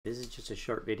This is just a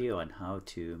short video on how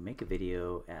to make a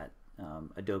video at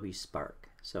Adobe Spark.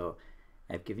 So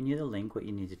I've given you the link. What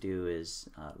you need to do is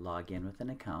log in with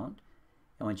an account,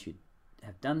 and once you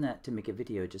have done that, to make a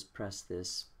video, just press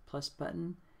this plus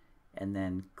button and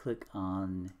then click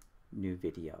on new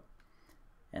video,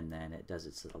 and then it does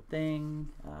its little thing.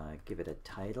 Give it a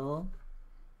title,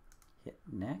 hit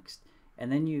next,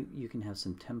 and then you can have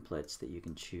some templates that you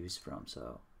can choose from.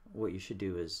 So what you should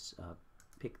do is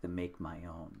pick the Make My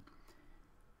Own,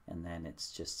 and then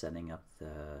it's just setting up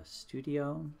the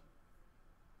studio.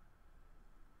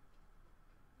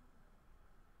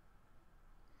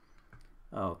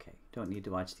 Okay, don't need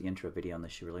to watch the intro video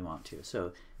unless you really want to.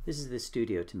 So this is the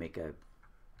studio to make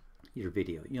your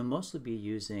video. You'll mostly be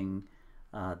using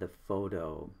the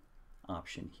photo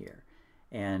option here,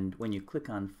 and when you click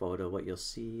on photo, what you'll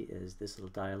see is this little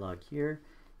dialog here.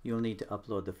 You'll need to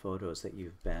upload the photos that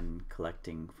you've been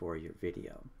collecting for your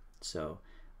video. So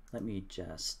let me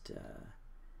just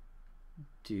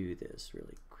do this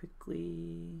really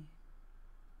quickly.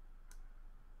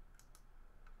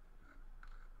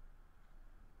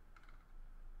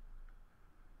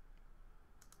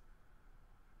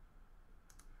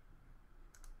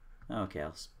 Okay,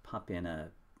 I'll pop in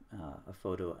a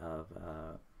photo of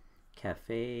a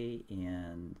cafe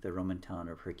in the Roman town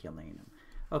of Herculaneum.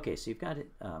 Okay, so you've got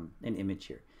it, an image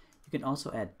here. You can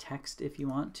also add text if you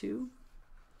want to.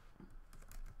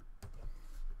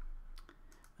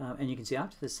 And you can see off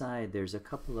to the side there's a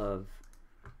couple of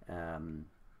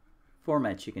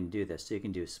formats you can do this. So you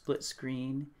can do split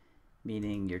screen,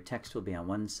 meaning your text will be on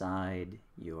one side,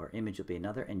 your image will be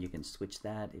another, and you can switch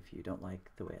that if you don't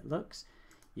like the way it looks.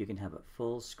 You can have it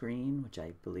full screen, which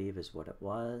I believe is what it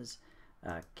was.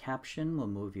 Caption will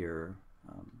move your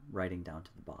writing down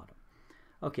to the bottom.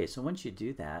 Okay, so once you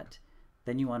do that,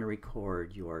 then you want to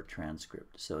record your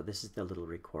transcript. So this is the little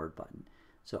record button.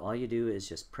 So all you do is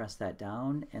just press that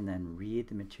down and then read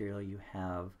the material you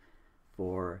have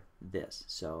for this.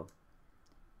 So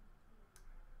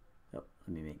let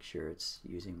me make sure it's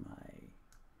using my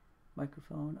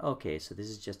microphone. Okay, so this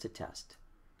is just a test.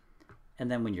 And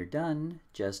then when you're done,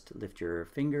 just lift your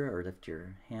finger or lift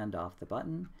your hand off the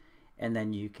button, and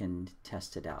then you can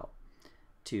test it out.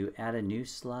 To add a new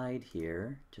slide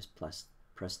here, just press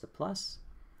the plus,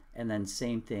 and then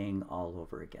same thing all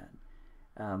over again.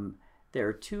 There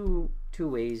are two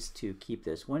ways to keep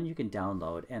this. One, you can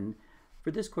download, and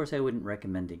for this course I wouldn't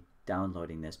recommend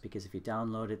downloading this, because if you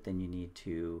download it then you need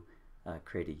to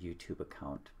create a YouTube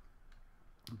account.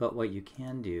 But what you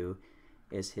can do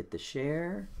is hit the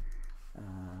share,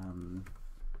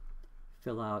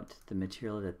 fill out the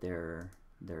material that they're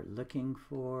looking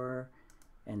for,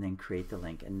 and then create the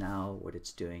link. And now what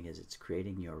it's doing is it's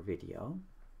creating your video.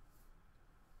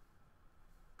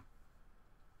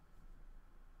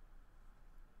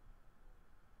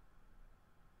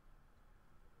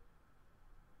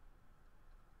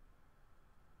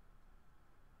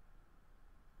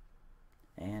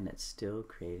 And it's still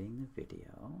creating the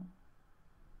video.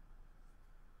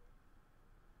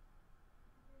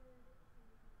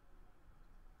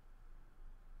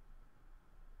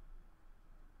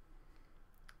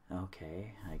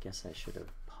 Okay, I guess I should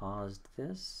have paused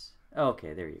this.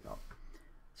 Okay, there you go.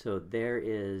 So there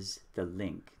is the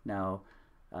link. Now,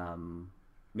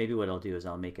 maybe what I'll do is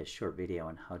I'll make a short video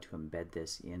on how to embed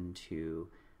this into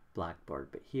Blackboard.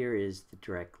 But here is the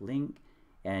direct link,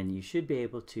 and you should be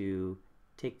able to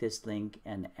take this link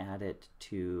and add it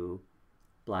to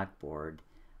Blackboard.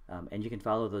 And you can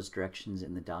follow those directions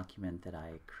in the document that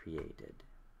I created.